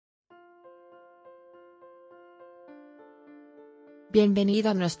Bienvenido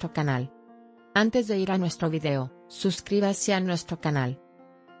a nuestro canal. Antes de ir a nuestro video, suscríbase a nuestro canal.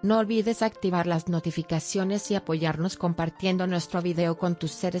 No olvides activar las notificaciones y apoyarnos compartiendo nuestro video con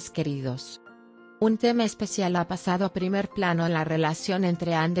tus seres queridos. Un tema especial ha pasado a primer plano en la relación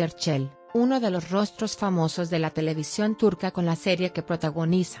entre Hande Erçel, uno de los rostros famosos de la televisión turca con la serie que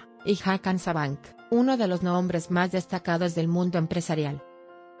protagoniza, y Hakan Sabancı, uno de los nombres más destacados del mundo empresarial.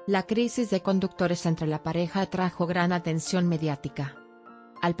 La crisis de conductores entre la pareja atrajo gran atención mediática.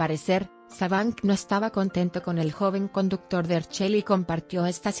 Al parecer, Sabancı no estaba contento con el joven conductor de Erçel y compartió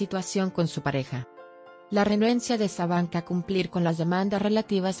esta situación con su pareja. La renuencia de Sabancı a cumplir con las demandas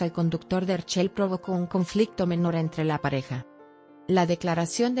relativas al conductor de Erçel provocó un conflicto menor entre la pareja. La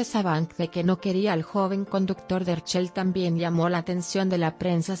declaración de Sabancı de que no quería al joven conductor de Erçel también llamó la atención de la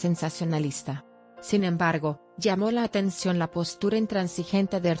prensa sensacionalista. Sin embargo, llamó la atención la postura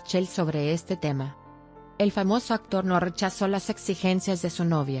intransigente de Erçel sobre este tema. El famoso actor no rechazó las exigencias de su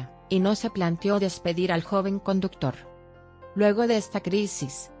novia, y no se planteó despedir al joven conductor. Luego de esta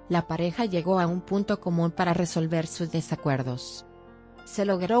crisis, la pareja llegó a un punto común para resolver sus desacuerdos. Se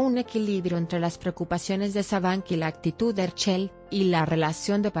logró un equilibrio entre las preocupaciones de Sabancı y la actitud de Erçel, y la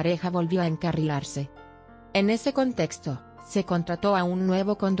relación de pareja volvió a encarrilarse. En ese contexto, se contrató a un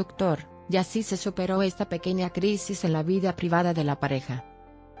nuevo conductor, y así se superó esta pequeña crisis en la vida privada de la pareja.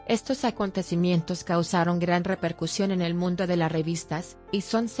 Estos acontecimientos causaron gran repercusión en el mundo de las revistas, y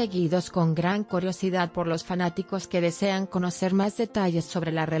son seguidos con gran curiosidad por los fanáticos que desean conocer más detalles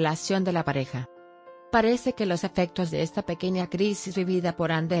sobre la relación de la pareja. Parece que los efectos de esta pequeña crisis vivida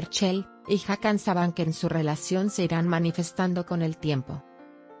por Hande Erçel y Hakan Sabancı en su relación se irán manifestando con el tiempo.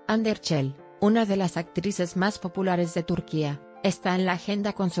 Hande Erçel, una de las actrices más populares de Turquía, está en la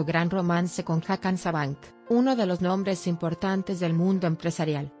agenda con su gran romance con Hakan Sabancı, uno de los nombres importantes del mundo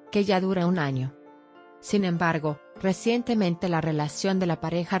empresarial, que ya dura un año. Sin embargo, recientemente la relación de la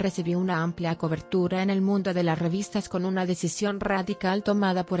pareja recibió una amplia cobertura en el mundo de las revistas con una decisión radical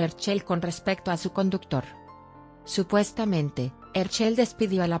tomada por Erçel con respecto a su conductor. Supuestamente, Erçel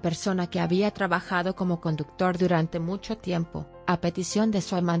despidió a la persona que había trabajado como conductor durante mucho tiempo, a petición de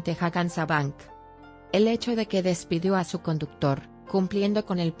su amante Hakan Sabancı. El hecho de que despidió a su conductor, cumpliendo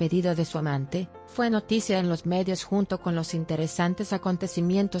con el pedido de su amante, fue noticia en los medios junto con los interesantes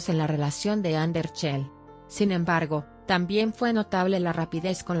acontecimientos en la relación de Hande Erçel. Sin embargo, también fue notable la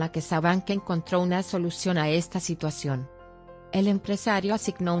rapidez con la que Sabancı encontró una solución a esta situación. El empresario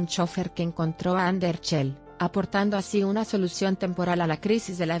asignó un chofer que encontró a Hande Erçel, aportando así una solución temporal a la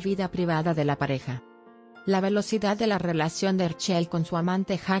crisis de la vida privada de la pareja. La velocidad de la relación de Erçel con su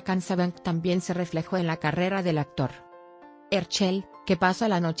amante Hakan Sabancı también se reflejó en la carrera del actor. Erçel, que pasa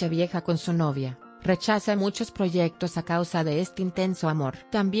la noche vieja con su novia, rechaza muchos proyectos a causa de este intenso amor.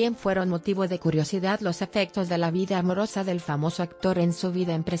 También fueron motivo de curiosidad los efectos de la vida amorosa del famoso actor en su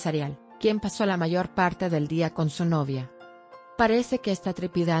vida empresarial, quien pasó la mayor parte del día con su novia. Parece que esta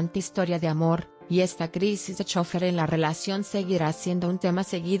trepidante historia de amor, y esta crisis de chofer en la relación seguirá siendo un tema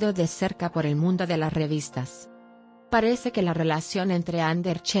seguido de cerca por el mundo de las revistas. Parece que la relación entre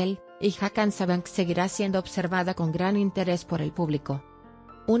Hande Erçel y Hakan Sabancı seguirá siendo observada con gran interés por el público.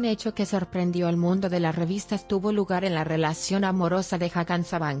 Un hecho que sorprendió al mundo de las revistas tuvo lugar en la relación amorosa de Hakan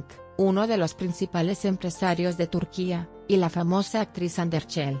Sabancı, uno de los principales empresarios de Turquía, y la famosa actriz Hande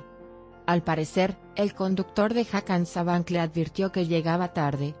Erçel. Al parecer, el conductor de Hakan Sabancı le advirtió que llegaba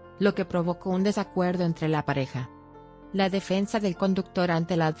tarde, lo que provocó un desacuerdo entre la pareja. La defensa del conductor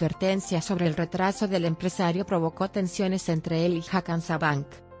ante la advertencia sobre el retraso del empresario provocó tensiones entre él y Hakan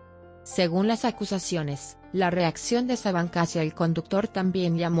Sabancı. Según las acusaciones, la reacción de Sabancı hacia el conductor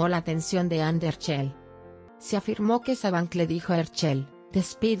también llamó la atención de Hande Erçel. Se afirmó que Sabancı le dijo a Erçel,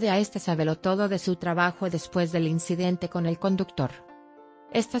 despide a este sabelotodo de su trabajo después del incidente con el conductor.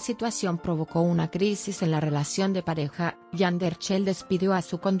 Esta situación provocó una crisis en la relación de pareja, y Hande Erçel despidió a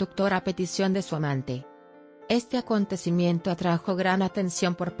su conductor a petición de su amante. Este acontecimiento atrajo gran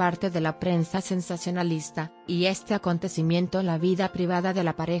atención por parte de la prensa sensacionalista, y este acontecimiento en la vida privada de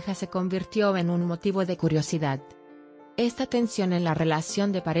la pareja se convirtió en un motivo de curiosidad. Esta tensión en la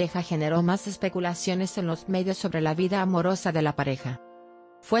relación de pareja generó más especulaciones en los medios sobre la vida amorosa de la pareja.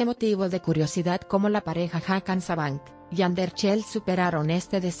 Fue motivo de curiosidad cómo la pareja Hakan Sabancı y Hande Erçel superaron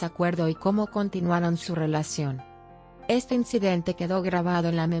este desacuerdo y cómo continuaron su relación. Este incidente quedó grabado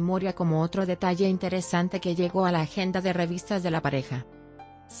en la memoria como otro detalle interesante que llegó a la agenda de revistas de la pareja.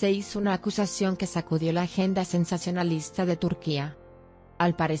 Se hizo una acusación que sacudió la agenda sensacionalista de Turquía.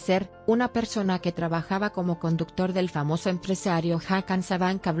 Al parecer, una persona que trabajaba como conductor del famoso empresario Hakan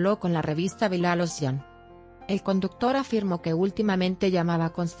Sabancı habló con la revista Bilal Özcan. El conductor afirmó que últimamente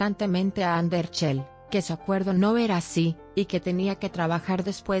llamaba constantemente a Hande Erçel, que su acuerdo no era así, y que tenía que trabajar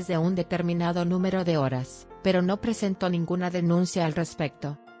después de un determinado número de horas, pero no presentó ninguna denuncia al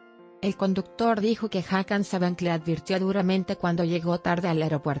respecto. El conductor dijo que Hakan Sabancı le advirtió duramente cuando llegó tarde al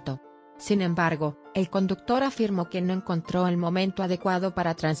aeropuerto. Sin embargo, el conductor afirmó que no encontró el momento adecuado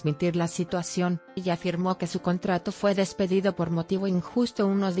para transmitir la situación, y afirmó que su contrato fue despedido por motivo injusto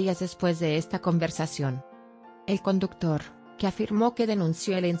unos días después de esta conversación. El conductor, que afirmó que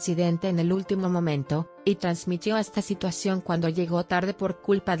denunció el incidente en el último momento, y transmitió esta situación cuando llegó tarde por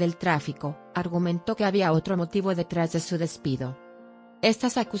culpa del tráfico, argumentó que había otro motivo detrás de su despido.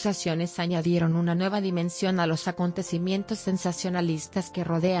 Estas acusaciones añadieron una nueva dimensión a los acontecimientos sensacionalistas que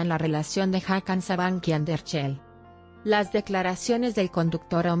rodean la relación de Hakan Sabancı y Hande Erçel. Las declaraciones del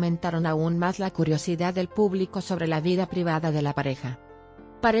conductor aumentaron aún más la curiosidad del público sobre la vida privada de la pareja.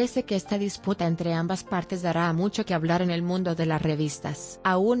 Parece que esta disputa entre ambas partes dará mucho que hablar en el mundo de las revistas.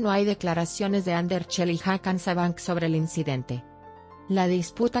 Aún no hay declaraciones de Hande Erçel y Hakan Sabancı sobre el incidente. La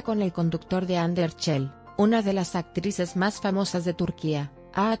disputa con el conductor de Hande Erçel, una de las actrices más famosas de Turquía,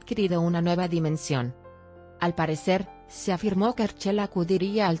 ha adquirido una nueva dimensión. Al parecer, se afirmó que Erçel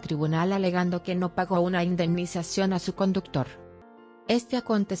acudiría al tribunal alegando que no pagó una indemnización a su conductor. Este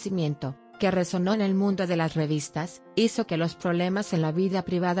acontecimiento, que resonó en el mundo de las revistas, hizo que los problemas en la vida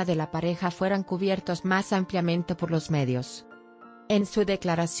privada de la pareja fueran cubiertos más ampliamente por los medios. En su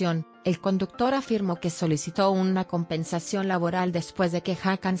declaración, el conductor afirmó que solicitó una compensación laboral después de que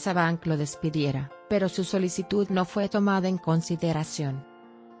Hakan Sabancı lo despidiera, pero su solicitud no fue tomada en consideración.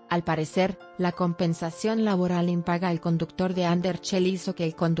 Al parecer, la compensación laboral impaga al conductor de Hande Erçel hizo que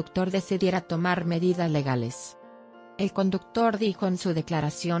el conductor decidiera tomar medidas legales. El conductor dijo en su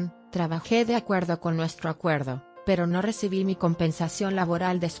declaración: "Trabajé de acuerdo con nuestro acuerdo, pero no recibí mi compensación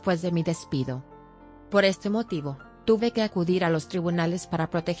laboral después de mi despido. Por este motivo, tuve que acudir a los tribunales para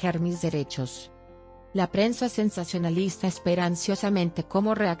proteger mis derechos". La prensa sensacionalista espera ansiosamente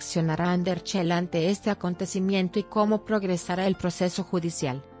cómo reaccionará Hande Erçel ante este acontecimiento y cómo progresará el proceso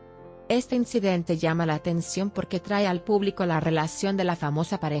judicial. Este incidente llama la atención porque trae al público la relación de la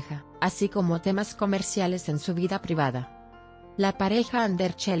famosa pareja, así como temas comerciales en su vida privada. La pareja Hande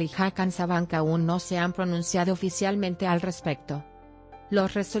Erçel y Hakan Sabancı aún no se han pronunciado oficialmente al respecto.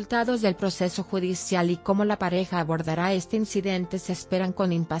 Los resultados del proceso judicial y cómo la pareja abordará este incidente se esperan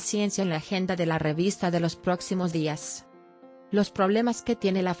con impaciencia en la agenda de la revista de los próximos días. Los problemas que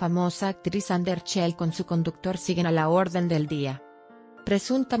tiene la famosa actriz Hande Erçel con su conductor siguen a la orden del día.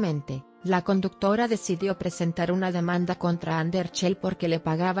 Presuntamente, la conductora decidió presentar una demanda contra Hande Erçel porque le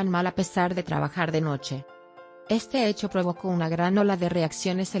pagaban mal a pesar de trabajar de noche. Este hecho provocó una gran ola de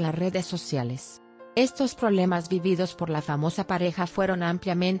reacciones en las redes sociales. Estos problemas vividos por la famosa pareja fueron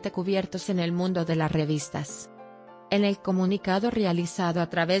ampliamente cubiertos en el mundo de las revistas. En el comunicado realizado a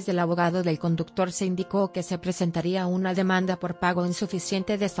través del abogado del conductor se indicó que se presentaría una demanda por pago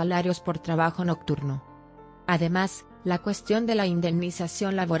insuficiente de salarios por trabajo nocturno. Además, la cuestión de la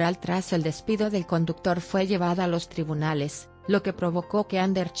indemnización laboral tras el despido del conductor fue llevada a los tribunales, lo que provocó que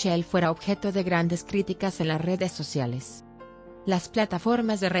Hande Erçel fuera objeto de grandes críticas en las redes sociales. Las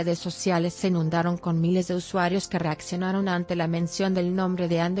plataformas de redes sociales se inundaron con miles de usuarios que reaccionaron ante la mención del nombre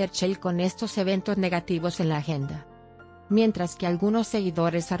de Hande Erçel con estos eventos negativos en la agenda. Mientras que algunos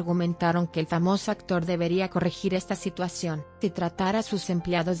seguidores argumentaron que el famoso actor debería corregir esta situación y tratar a sus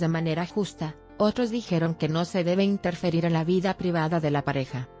empleados de manera justa, otros dijeron que no se debe interferir en la vida privada de la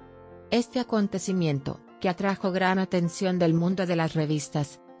pareja. Este acontecimiento, que atrajo gran atención del mundo de las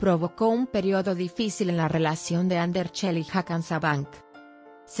revistas, provocó un periodo difícil en la relación de Hande Erçel y Hakan Sabancı.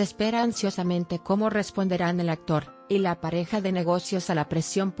 Se espera ansiosamente cómo responderán el actor y la pareja de negocios a la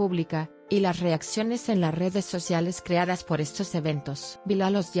presión pública y las reacciones en las redes sociales creadas por estos eventos.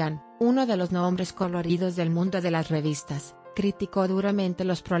 Bilal Özcan, uno de los nombres coloridos del mundo de las revistas, criticó duramente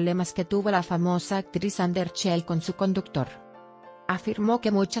los problemas que tuvo la famosa actriz Hande Erçel con su conductor. Afirmó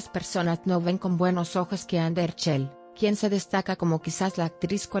que muchas personas no ven con buenos ojos que Hande Erçel, quien se destaca como quizás la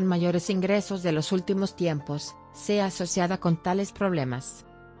actriz con mayores ingresos de los últimos tiempos, sea asociada con tales problemas.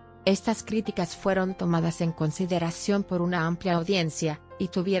 Estas críticas fueron tomadas en consideración por una amplia audiencia, y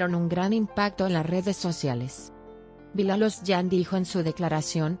tuvieron un gran impacto en las redes sociales. Bilal Özcan dijo en su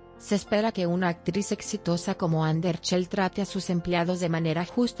declaración: "Se espera que una actriz exitosa como Hande Erçel trate a sus empleados de manera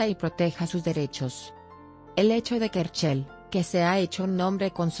justa y proteja sus derechos". El hecho de que Erçel, que se ha hecho un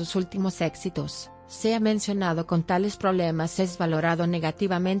nombre con sus últimos éxitos, sea mencionado con tales problemas es valorado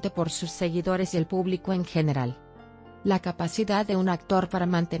negativamente por sus seguidores y el público en general. La capacidad de un actor para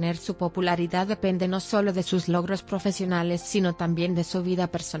mantener su popularidad depende no solo de sus logros profesionales sino también de su vida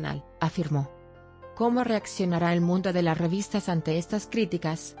personal, afirmó. ¿Cómo reaccionará el mundo de las revistas ante estas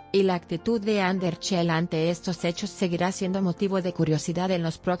críticas? Y la actitud de Hande Erçel ante estos hechos seguirá siendo motivo de curiosidad en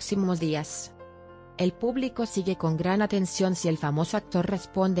los próximos días. El público sigue con gran atención si el famoso actor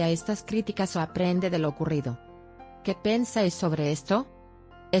responde a estas críticas o aprende de lo ocurrido. ¿Qué pensáis sobre esto?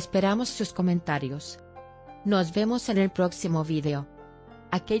 Esperamos sus comentarios. Nos vemos en el próximo video.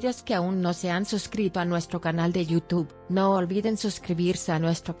 Aquellos que aún no se han suscrito a nuestro canal de YouTube, no olviden suscribirse a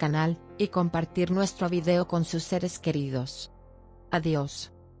nuestro canal, y compartir nuestro video con sus seres queridos.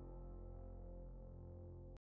 Adiós.